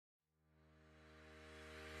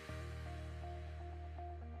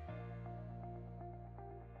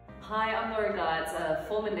Hi, I'm Geitz, a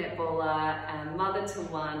former netballer, and mother to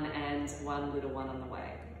one and one little one on the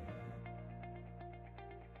way.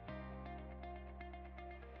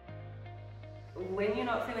 When you're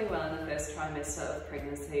not feeling well in the first trimester of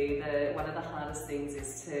pregnancy, one of the hardest things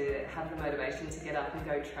is to have the motivation to get up and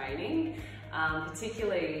go training.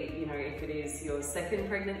 Particularly, if it is your second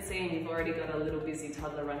pregnancy and you've already got a little busy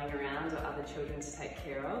toddler running around or other children to take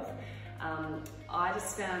care of. I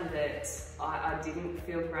just found that I didn't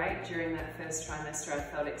feel great during that first trimester. I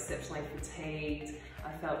felt exceptionally fatigued,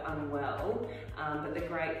 I felt unwell, but the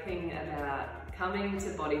great thing about coming to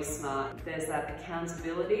Body Smart, there's that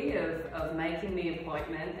accountability of making the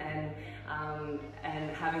appointment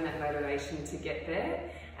and having that motivation to get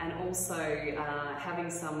there, and also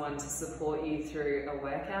having someone to support you through a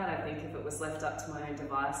workout. I think if it was left up to my own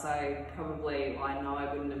device, I know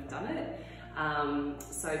I wouldn't have done it.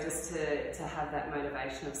 So just to have that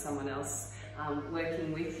motivation of someone else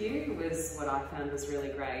working with you was what I found was really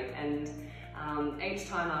great. And each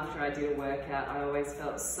time after I did a workout, I always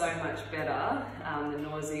felt so much better. The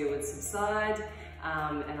nausea would subside,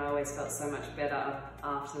 and I always felt so much better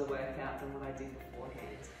after the workout than what I did beforehand.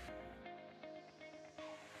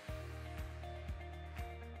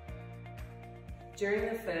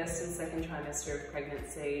 During the first and second trimester of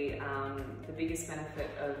pregnancy, the biggest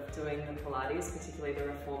benefit of doing the Pilates, particularly the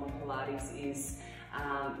reformer Pilates, is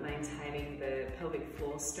maintaining the pelvic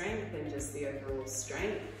floor strength and just the overall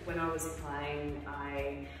strength. When I was playing,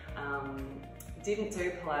 I didn't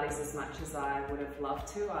do Pilates as much as I would have loved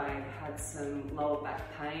to. I had some lower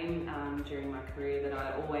back pain during my career that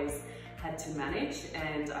I always had to manage,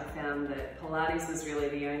 and I found that Pilates was really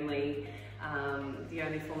the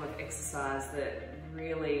only form of exercise that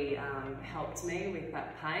really helped me with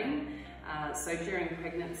that pain. So during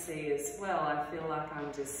pregnancy as well, I feel like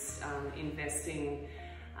I'm just investing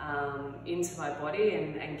into my body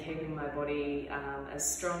and keeping my body as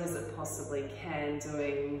strong as it possibly can,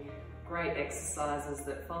 doing great exercises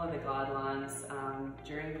that follow the guidelines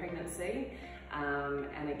during pregnancy.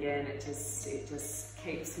 And again, it just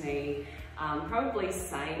keeps me probably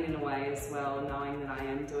sane in a way as well, knowing that I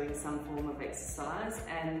am doing some form of exercise.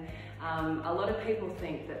 And a lot of people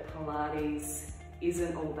think that Pilates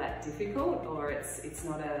isn't all that difficult, or it's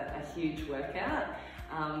not a huge workout.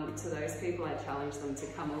 To those people, I challenge them to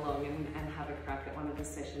come along and have a crack at one of the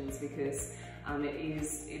sessions, because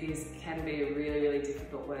it can be a really, really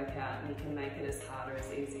difficult workout, and you can make it as hard or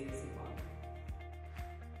as easy as you want.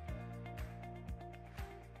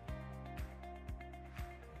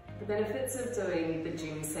 The benefits of doing the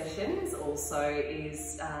gym sessions also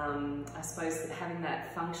is, I suppose, having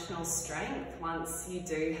that functional strength once you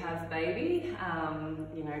do have baby.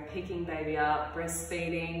 Picking baby up,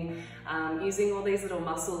 breastfeeding, using all these little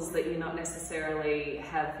muscles that you not necessarily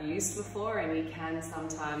have used before, and you can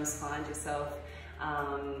sometimes find yourself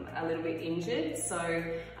a little bit injured. So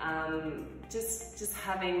just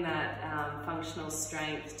having that functional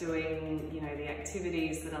strength, doing the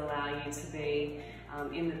activities that allow you to be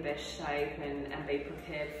in the best shape and be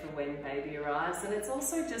prepared for when baby arrives. And it's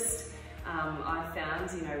also just, I found,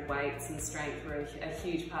 weights and strength were a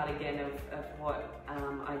huge part again of what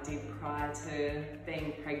I did prior to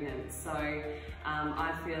being pregnant. So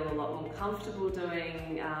I feel a lot more comfortable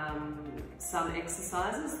doing some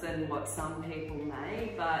exercises than what some people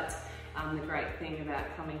may, but the great thing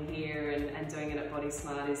about coming here and doing it at Body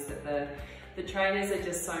Smart is that the trainers are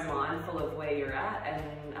just so mindful of where you're at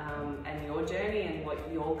and your journey and what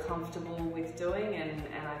you're comfortable with doing, and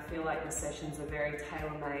I feel like the sessions are very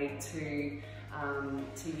tailor-made to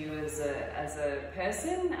you as a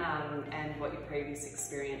person and what your previous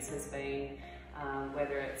experience has been,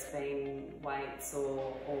 whether it's been weights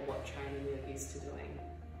or what training you're used to doing.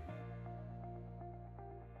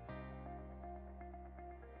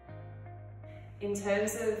 In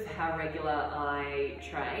terms of how regular I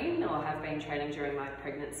train or have been training during my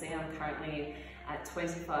pregnancy, I'm currently at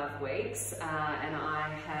 25 weeks and I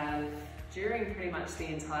have, during pretty much the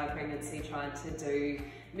entire pregnancy, tried to do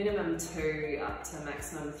minimum 2 up to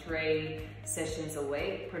maximum 3 sessions a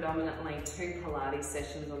week, predominantly 2 Pilates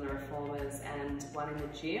sessions on the reformers and 1 in the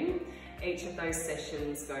gym. Each of those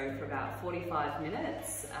sessions go for about 45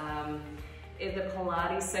 minutes. If the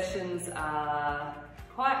Pilates sessions are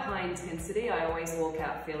quite high intensity, I always walk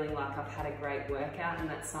out feeling like I've had a great workout, and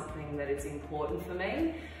that's something that is important for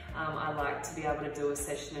me. I like to be able to do a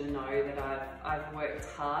session and know that I've worked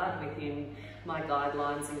hard within my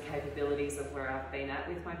guidelines and capabilities of where I've been at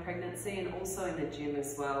with my pregnancy, and also in the gym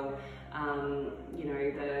as well. You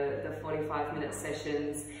know, the 45-minute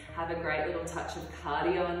sessions have a great little touch of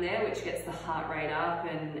cardio in there, which gets the heart rate up,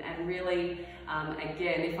 and really,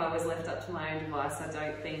 again, if I was left up to my own device, I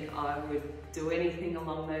don't think I would do anything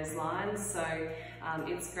along those lines. So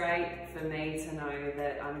it's great for me to know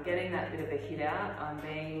that I'm getting that bit of a hit out. I'm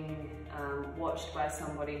being watched by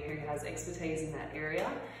somebody who has expertise in that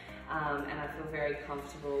area, and I feel very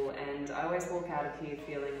comfortable, and I always walk out of here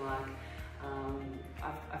feeling like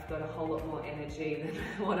I've got a whole lot more energy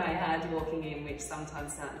than what I had walking in, which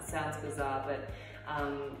sometimes sounds bizarre, but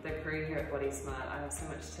the crew here at Body Smart, I have so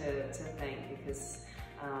much to thank, because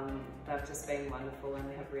they've just been wonderful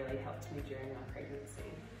and have really helped me during my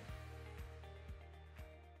pregnancy.